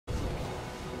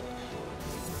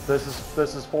This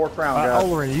is fourth round, guys.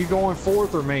 Olerin, you going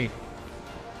fourth or me?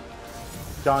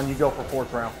 John, you go for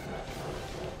fourth round.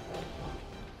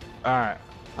 All right,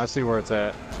 I see where it's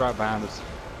at. It's right behind us.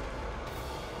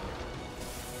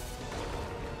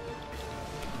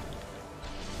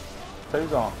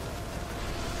 Two's on.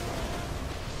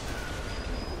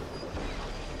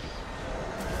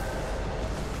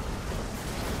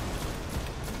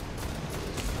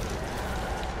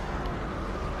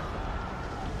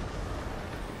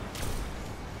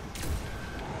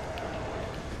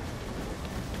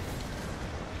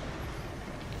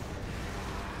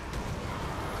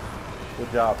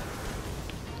 Good job.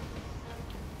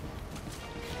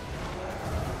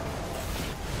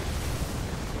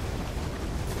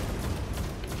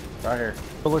 Right here.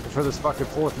 We're looking for this fucking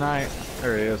fourth knight.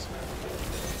 There he is.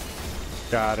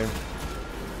 Got him.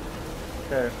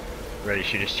 Okay. Ready to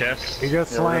shoot his chest? He got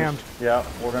slammed.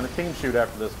 We're gonna team shoot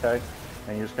after this, okay?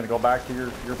 And you're just gonna go back to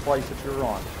your place that you were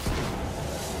on.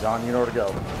 John, you know where to go.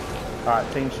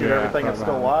 Alright, team shoot everything that's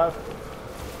still alive.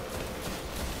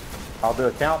 I'll do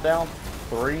a countdown.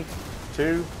 3,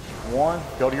 2, 1,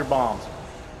 go to your bombs.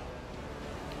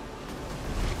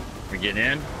 We getting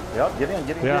in? Yep, get in,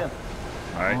 get in.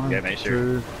 Alright, One, yeah, make sure.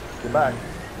 Two. Get back.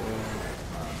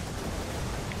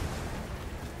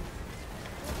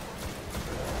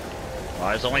 Oh,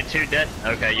 there's only 2 dead?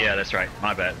 Okay, yeah, that's right.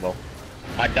 My bad. Well,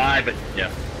 I died, but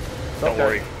yeah. Don't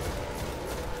worry.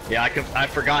 Yeah, I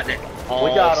forgot it. We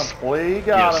got him. We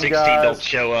got him, 16 guys. don't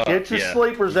show up. Get your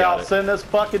sleepers out. Send this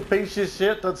fucking piece of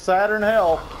shit to Saturn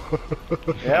hell.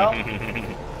 Yep.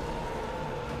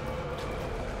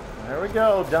 There we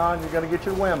go, John. You're gonna get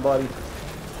your win, buddy.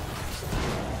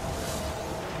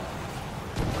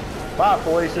 Bye,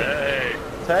 Felicia. Hey.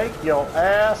 Take your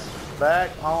ass back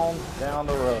on down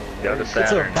the road. Go to It's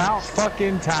Saturn. about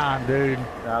fucking time, dude.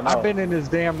 I know. I've been in this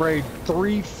damn raid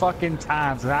 3 fucking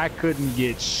times and I couldn't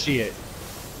get shit.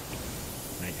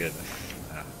 Thank goodness.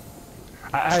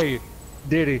 Hey,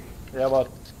 Diddy. Yeah, bud.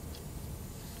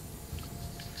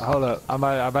 Hold up. I'm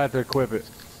about to equip it.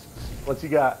 What you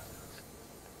got?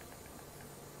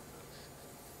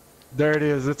 There it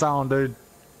is. It's on, dude.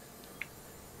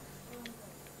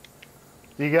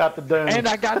 You got the doom. And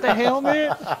I got the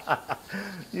helmet.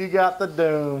 You got the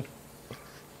doom.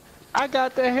 I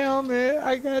got the helmet.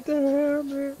 I got the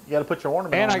helmet. You gotta put your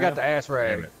ornament on. And I got man. the ass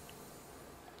rag.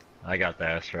 I got the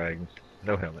ass rag.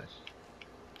 No helmet.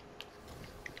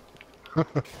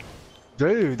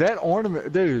 Dude, that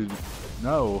ornament, dude.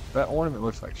 No, that ornament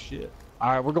looks like shit. All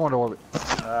right, we're going to orbit.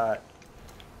 All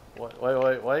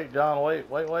right. Wait, John, wait.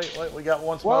 We got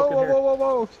one Whoa, smoking whoa, here.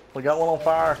 whoa. We got one on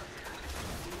fire.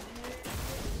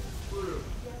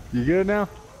 You good now?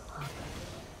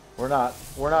 We're not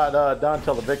done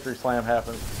till the victory slam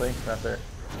happens. See, right there.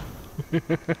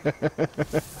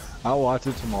 I'll watch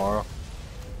it tomorrow.